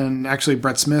and actually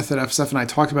Brett Smith at FSF and I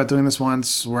talked about doing this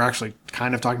once. We're actually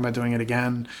kind of talking about doing it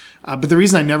again, but the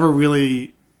reason I never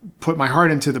really put my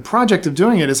heart into the project of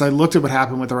doing it is I looked at what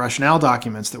happened with the rationale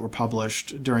documents that were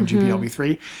published during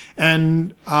GPLv3, and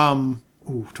do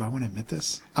I want to admit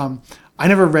this? I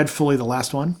never read fully the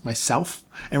last one myself,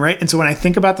 and so when I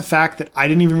think about the fact that I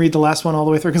didn't even read the last one all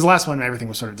the way through, because the last one everything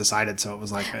was sort of decided, so it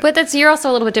was like. But you're also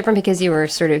a little bit different because you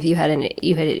had an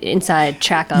inside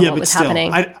track on what was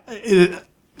happening.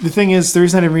 The thing is, the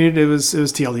reason I didn't read it was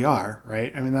TLDR,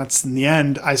 right? I mean, that's in the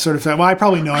end. I sort of thought, well, I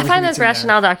probably know. I find those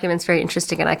rationale documents very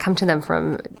interesting, and I come to them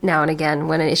from now and again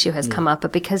when an issue has come up.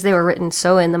 But because they were written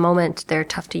so in the moment, they're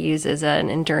tough to use as an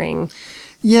enduring.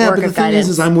 Yeah, work but the of thing guidance.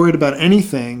 is I'm worried about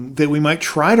anything that we might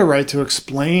try to write to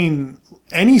explain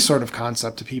any sort of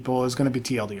concept to people is going to be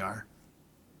TLDR,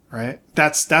 right?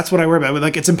 That's what I worry about.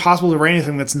 Like, it's impossible to write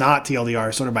anything that's not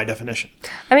TLDR, sort of by definition.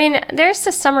 I mean, there's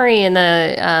a summary in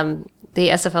the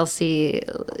SFLC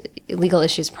legal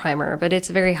issues primer, but it's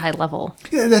very high level.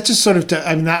 Yeah, that's just sort of.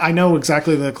 I know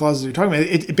exactly the clauses you're talking about.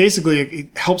 It basically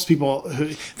helps people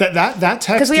that text.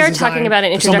 Because we are talking about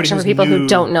an introduction for people who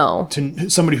don't know. To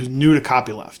somebody who's new to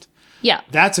copyleft. Yeah,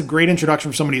 that's a great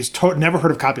introduction for somebody who's never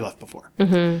heard of copyleft before.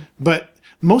 Mm-hmm. But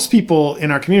most people in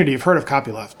our community have heard of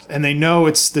copyleft, and they know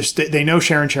they know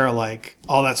share and share alike,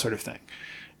 all that sort of thing.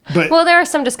 But, well, there are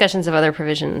some discussions of other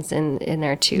provisions in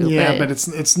there too. Yeah, but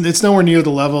it's nowhere near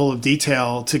the level of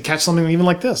detail to catch something even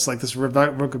like this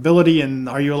revocability, and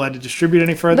are you allowed to distribute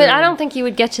any further? But I don't think you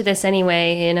would get to this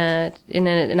anyway in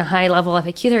a high level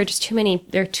FAQ. There are just too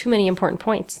many important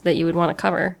points that you would want to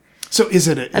cover. So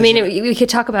we could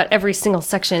talk about every single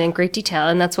section in great detail,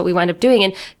 and that's what we wind up doing,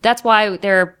 and that's why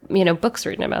there are books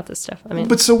written about this stuff. I mean,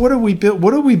 but so what do we build?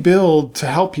 What do we build to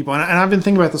help people? And I've been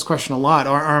thinking about this question a lot.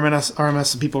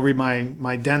 RMS people read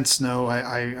my dents know.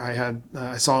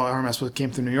 I saw RMS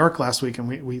came through New York last week, and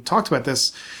we talked about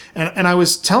this, and I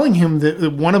was telling him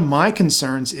that one of my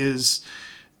concerns is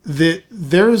that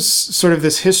there's sort of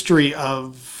this history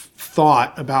of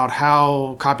thought about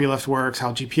how copyleft works,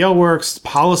 how GPL works,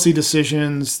 policy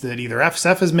decisions that either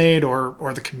FSF has made or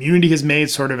the community has made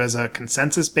sort of as a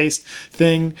consensus-based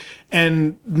thing.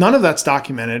 And none of that's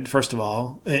documented, first of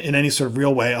all, in any sort of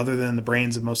real way other than the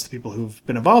brains of most of the people who've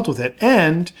been involved with it.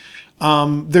 And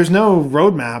there's no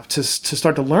roadmap to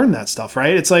start to learn that stuff,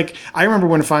 right? It's like, I remember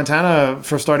when Fontana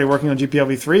first started working on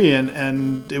GPLv3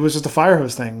 and it was just a fire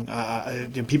hose thing.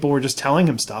 People were just telling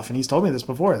him stuff, and he's told me this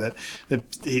before, that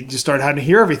he just started having to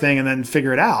hear everything and then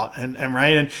figure it out. And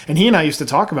he and I used to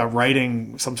talk about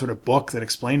writing some sort of book that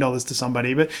explained all this to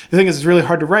somebody, but the thing is, it's really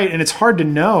hard to write, and it's hard to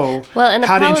know how to introduce somebody. Well, and the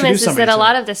problem is that a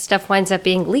lot of this stuff winds up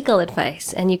being legal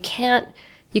advice, and you can't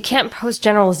post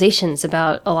generalizations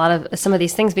about some of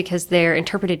these things because they're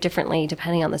interpreted differently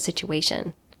depending on the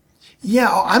situation.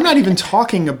 Yeah, I'm not even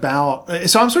talking about.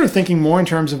 So I'm sort of thinking more in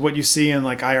terms of what you see in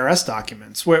like IRS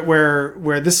documents,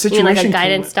 where this situation. You mean like a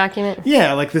guidance document?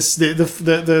 Yeah, like this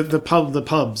the pub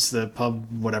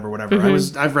whatever.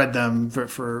 Mm-hmm. I've read them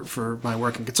for my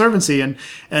work in conservancy,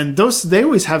 and those, they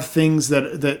always have things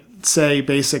that say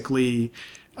basically.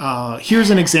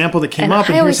 Here's an example that came up,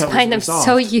 and here's how it was resolved. I always find them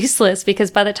so useless because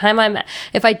by the time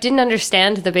if I didn't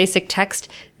understand the basic text,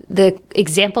 the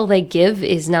example they give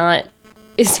is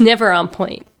never on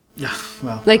point. Yeah,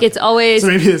 well, like it's always, so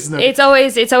maybe it's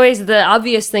always the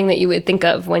obvious thing that you would think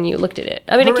of when you looked at it.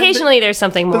 I mean, occasionally there's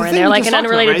something more in there, like an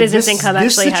unrelated business income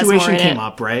actually has more in it. This situation came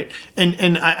up, right?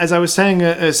 And as I was saying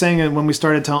when I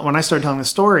started telling the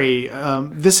story,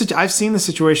 I've seen the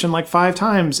situation like 5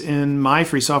 times in my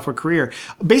free software career.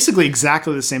 Basically,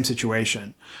 exactly the same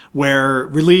situation where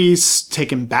release,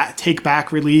 take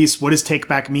back release, what does take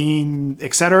back mean,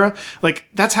 etc. Like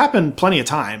that's happened plenty of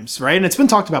times, right? And it's been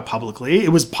talked about publicly. It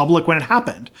was public when it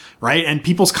happened, right? And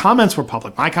people's comments were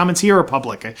public. My comments here are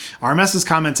public. RMS's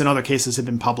comments in other cases have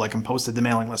been public and posted to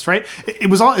mailing lists, right?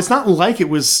 It's not like it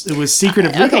was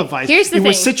secretive legal advice. Here's the thing. It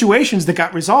was situations that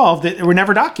got resolved that were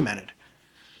never documented.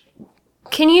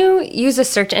 Can you use a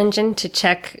search engine to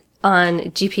check on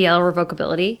GPL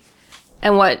revocability,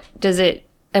 and what does it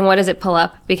pull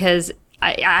up? Because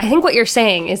I think what you're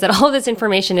saying is that all of this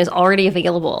information is already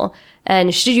available,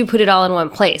 and should you put it all in one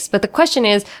place? But the question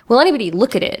is, will anybody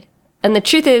look at it? And the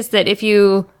truth is that if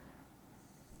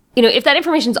if that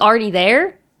information's already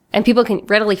there and people can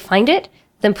readily find it,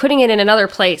 then putting it in another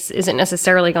place isn't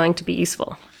necessarily going to be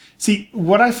useful. See,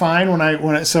 what I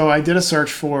find so I did a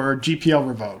search for GPL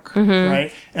revoke,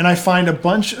 right? And I find a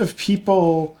bunch of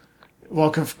people.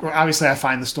 Well, obviously, I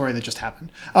find the story that just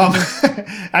happened.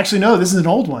 Actually, no, this is an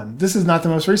old one. This is not the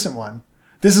most recent one.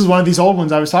 This is one of these old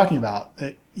ones I was talking about.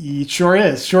 It sure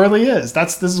is. Surely is.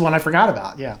 This is one I forgot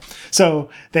about. Yeah. So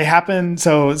they happen.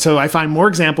 So I find more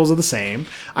examples of the same.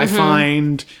 I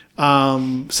find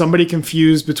somebody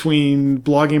confused between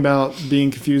blogging about being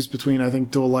confused between, I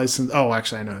think, dual license. Oh,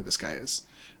 actually, I know who this guy is.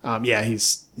 Yeah,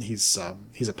 he's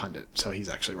a pundit, so he's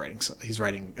actually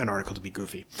writing an article to be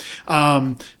goofy.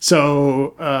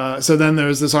 So then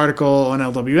there's this article on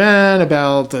LWN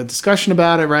about the discussion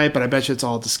about it, right? But I bet you it's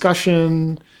all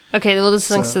discussion. Okay, well, this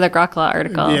links to the Grok Law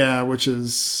article. Yeah, which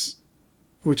is.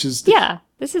 Yeah,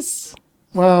 this is.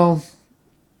 Well.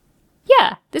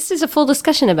 Yeah, this is a full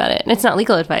discussion about it, and it's not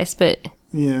legal advice, but.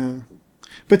 Yeah,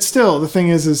 but still, the thing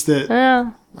is that.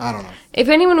 I don't know. If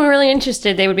anyone were really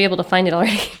interested, they would be able to find it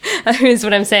already, is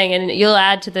what I'm saying. And you'll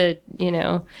add to the,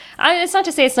 it's not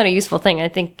to say it's not a useful thing. I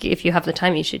think if you have the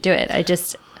time, you should do it.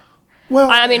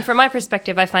 I mean, from my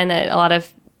perspective, I find that a lot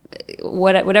of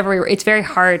it's very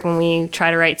hard when we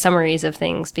try to write summaries of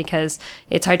things because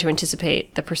it's hard to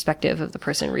anticipate the perspective of the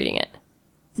person reading it.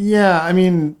 Yeah, I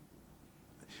mean,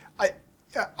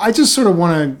 I just sort of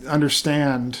want to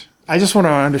understand. I found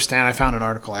an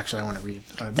article, actually, I want to read.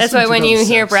 That's why when you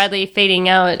hear Bradley fading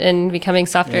out and becoming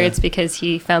softer, it's because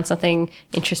he found something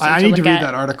interesting to look at. I need to read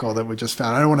that article that we just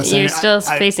found. I don't want to say... You're still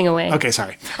facing away. Okay,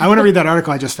 sorry. I want to read that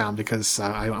article I just found because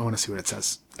I want to see what it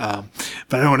says. But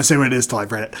I don't want to say what it is till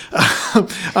I've read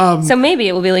it. So maybe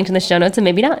it will be linked in the show notes and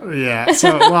maybe not. Yeah.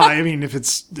 So, well, I mean, if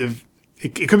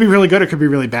it could be really good, it could be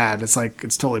really bad. It's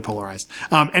totally polarized.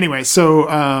 Anyway,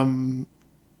 so...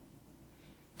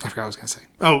 I forgot what I was going to say.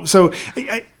 Oh, so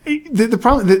the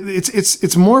problem,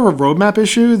 it's more of a roadmap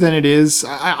issue than it is.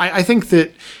 I think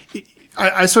that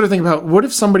I sort of think about what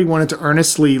if somebody wanted to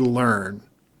earnestly learn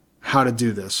how to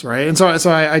do this, right? And so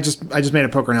I just made a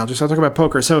poker analogy. So I'll talk about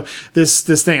poker. So this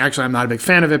thing, actually, I'm not a big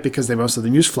fan of it because most of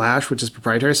them use Flash, which is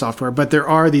proprietary software. But there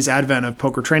are these advent of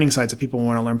poker training sites that people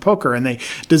want to learn poker, and they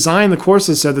design the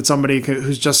courses so that somebody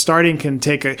who's just starting can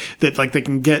they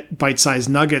can get bite-sized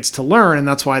nuggets to learn, and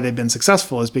that's why they've been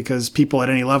successful. Is because people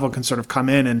at any level can sort of come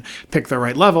in and pick the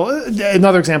right level.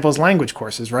 Another example is language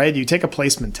courses, right? You take a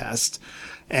placement test.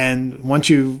 And once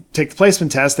you take the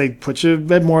placement test, they put you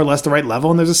at more or less the right level,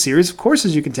 and there's a series of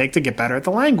courses you can take to get better at the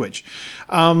language.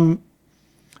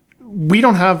 We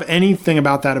don't have anything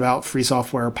about that about free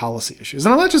software policy issues.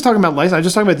 And I'm not just talking about license, I'm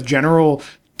just talking about the general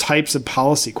types of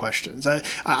policy questions.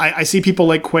 I see people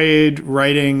like Quaid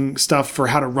writing stuff for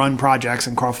how to run projects,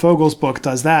 and Carl Fogel's book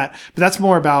does that, but that's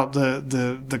more about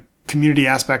the community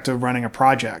aspect of running a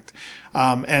project.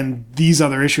 And these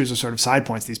other issues are sort of side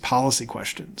points, these policy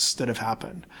questions that have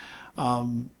happened.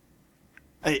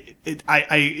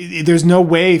 There's no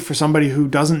way for somebody who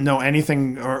doesn't know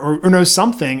anything or knows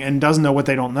something and doesn't know what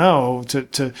they don't know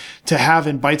to have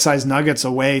in bite-sized nuggets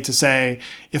a way to say,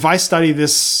 if I study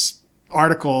this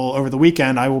article over the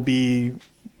weekend, I will be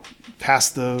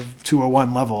past the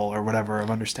 201 level or whatever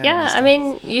of understanding. Yeah, I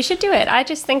mean, you should do it. I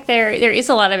just think there is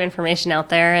a lot of information out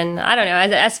there, and I don't know,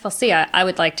 as SFLC, I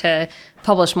would like to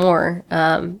publish more,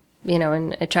 and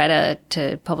try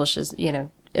to publish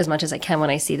as much as I can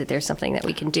when I see that there's something that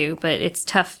we can do, but it's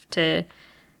tough to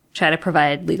try to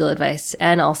provide legal advice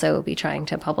and also be trying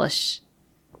to publish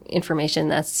information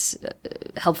that's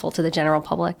helpful to the general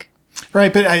public.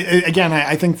 Right, but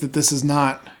I think that this is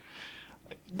not...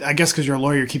 I guess because you're a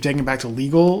lawyer, you keep taking it back to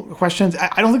legal questions.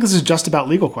 I don't think this is just about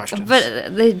legal questions.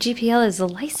 But the GPL is a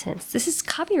license. This is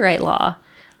copyright law.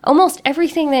 Almost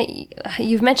everything that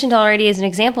you've mentioned already as an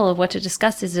example of what to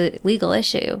discuss is a legal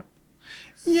issue.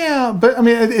 Yeah, but I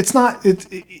mean, it's not.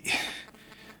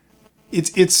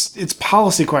 It's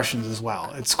policy questions as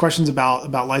well. It's questions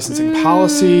about licensing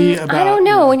policy. I don't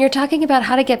know. When you're talking about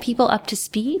how to get people up to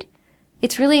speed,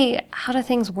 it's really how do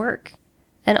things work.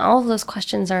 And all of those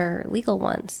questions are legal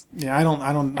ones. Yeah, I don't.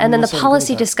 And then the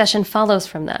policy discussion follows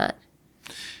from that.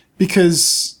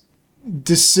 Because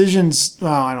decisions.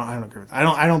 Well, I don't agree with that.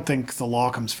 I don't think the law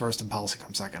comes first and policy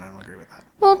comes second. I don't agree with that.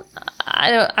 Well,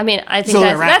 I think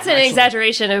that's an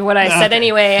exaggeration of what I said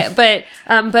anyway. But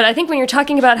I think when you're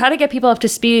talking about how to get people up to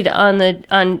speed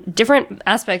on different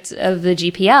aspects of the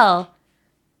GPL,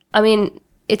 I mean,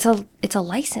 it's a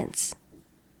license.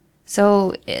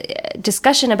 So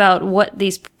discussion about what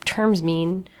these terms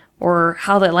mean or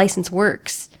how the license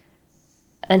works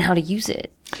and how to use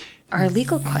it are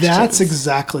legal questions. That's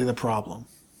exactly the problem.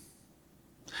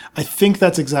 I think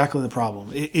that's exactly the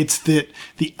problem. It's that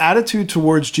the attitude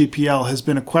towards GPL has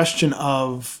been a question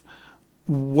of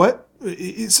what.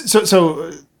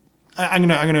 So I'm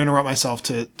gonna interrupt myself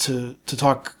to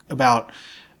talk about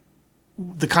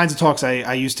the kinds of talks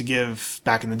I used to give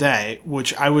back in the day,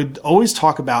 which I would always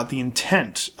talk about the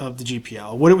intent of the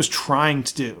GPL, what it was trying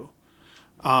to do,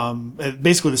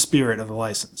 basically the spirit of the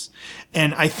license.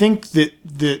 And I think that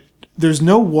there's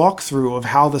no walkthrough of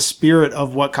how the spirit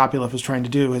of what copyleft was trying to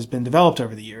do has been developed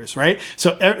over the years, right?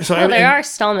 There are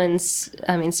Stallman's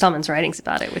writings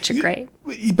about it, which are great.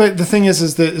 But the thing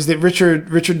is that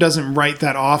Richard doesn't write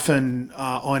that often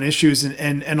on issues,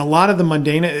 and a lot of the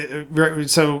mundane.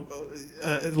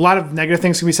 A lot of negative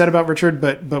things can be said about Richard,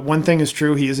 but one thing is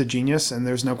true: he is a genius, and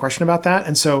there's no question about that.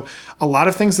 And so, a lot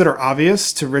of things that are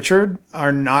obvious to Richard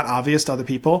are not obvious to other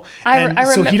people,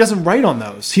 so he doesn't write on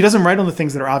those. He doesn't write on the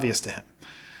things that are obvious to him.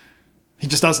 He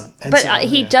just doesn't. And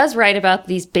he does write about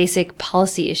these basic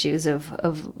policy issues of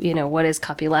what is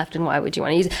copyleft and why would you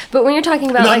want to use it. But when you're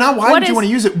talking about not why would you want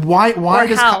to use it? Why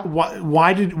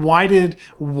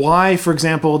for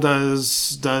example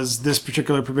does this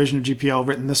particular provision of GPL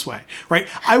written this way? Right?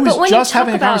 I was just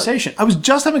having a conversation with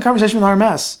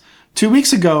RMS 2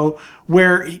 weeks ago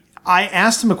where I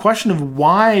asked him a question of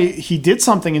why he did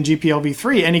something in GPL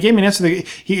v3, and he gave me an answer that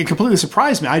he completely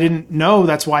surprised me. I didn't know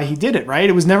that's why he did it, right?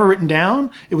 It was never written down.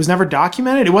 It was never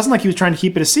documented. It wasn't like he was trying to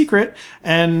keep it a secret.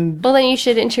 And well, then you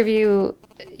should interview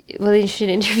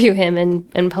him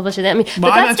and publish it. I mean, but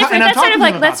that's different.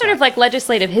 That's sort of like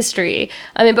legislative history.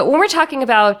 I mean, but when we're talking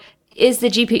about is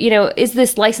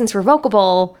this license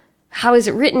revocable? How is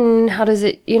it written? How does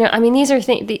it, I mean, these are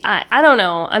things, I don't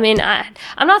know. I mean,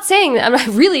 I'm not saying that I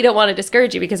really don't want to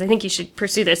discourage you because I think you should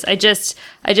pursue this. I just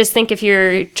think if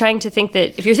you're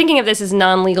thinking of this as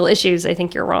non-legal issues, I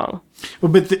think you're wrong.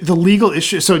 Well, but the legal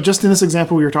issue, so just in this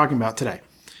example we were talking about today,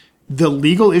 the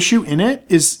legal issue in it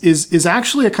is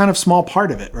actually a kind of small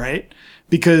part of it, right?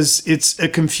 Because it's a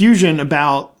confusion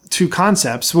about two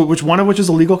concepts, one of which is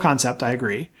a legal concept, I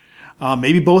agree.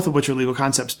 Maybe both of which are legal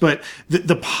concepts, but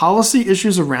the policy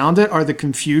issues around it are the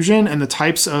confusion and the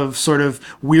types of sort of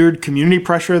weird community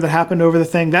pressure that happened over the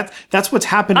thing. That's what's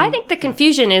happening. I think the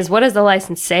confusion is, what does the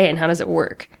license say and how does it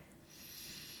work?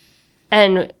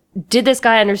 And did this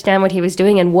guy understand what he was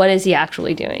doing and what is he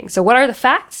actually doing? So what are the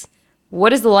facts?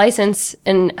 What is the license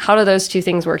and how do those two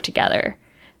things work together?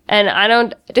 And I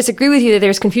don't disagree with you that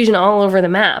there's confusion all over the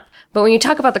map, but when you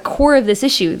talk about the core of this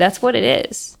issue, that's what it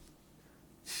is.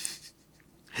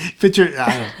 But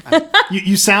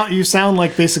you sound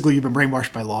like basically you've been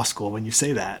brainwashed by law school when you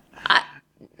say that.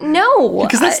 No,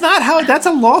 because that's not how. That's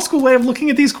a law school way of looking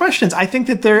at these questions. I think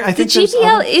that the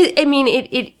GPL is. I mean,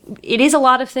 it is a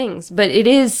lot of things, but it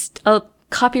is a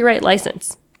copyright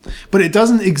license. But it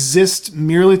doesn't exist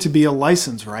merely to be a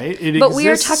license, right? We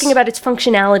are talking about its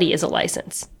functionality as a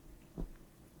license.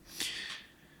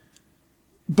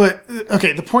 But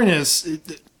okay, the point is.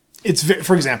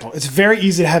 For example, it's very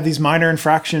easy to have these minor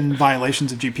infraction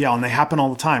violations of GPL, and they happen all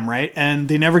the time, right? And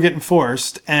they never get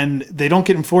enforced, and they don't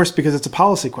get enforced because it's a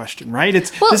policy question, right?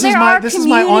 This is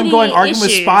my ongoing argument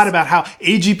with Spot about how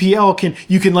AGPL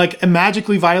you can like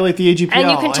magically violate the AGPL,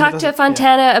 and you can talk to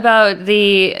Fontana about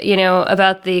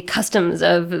the customs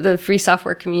of the free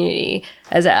software community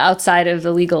as outside of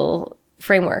the legal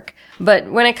framework.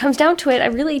 But when it comes down to it, I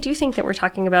really do think that we're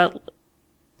talking about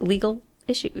legal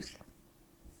issues.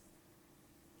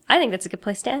 I think that's a good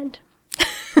place to end.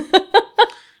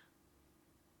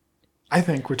 I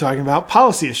think we're talking about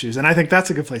policy issues, and I think that's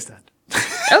a good place to end.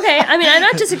 Okay, I mean, I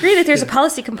don't disagree that there's a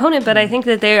policy component, but I think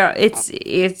that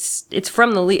it's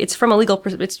from a legal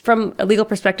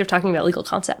perspective talking about legal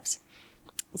concepts.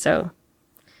 So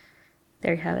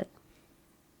there you have it.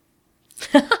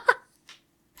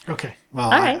 Okay. Well,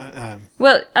 all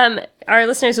right. Our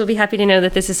listeners will be happy to know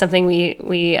that this is something we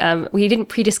didn't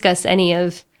pre-discuss any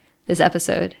of this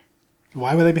episode.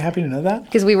 Why would they be happy to know that?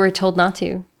 Because we were told not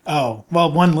to. Oh,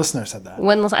 well, one listener said that.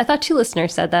 I thought 2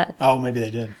 listeners said that. Oh, maybe they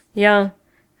did. Yeah.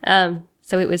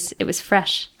 So it was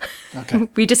fresh. Okay.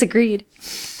 We disagreed.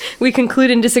 We conclude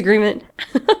in disagreement.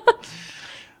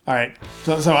 All right.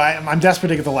 So I'm desperate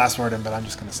to get the last word in, but I'm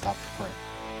just going to stop for it.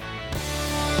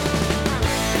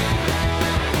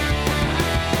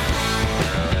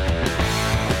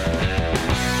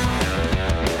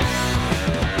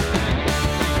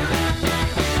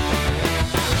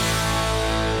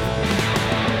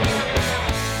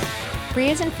 Free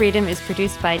as in Freedom is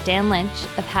produced by Dan Lynch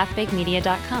of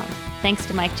halfbakedmedia.com. Thanks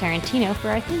to Mike Tarantino for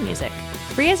our theme music.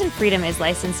 Free as in Freedom is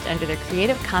licensed under the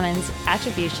Creative Commons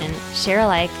Attribution Share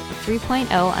Alike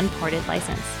 3.0 Unported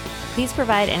license. Please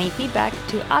provide any feedback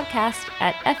to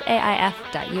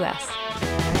oddcast@faif.us.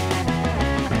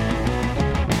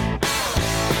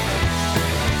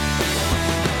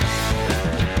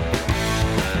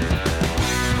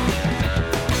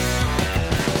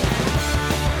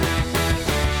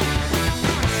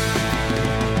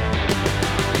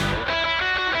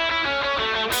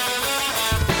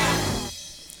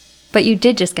 But you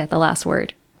did just get the last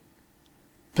word.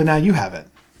 But now you have it.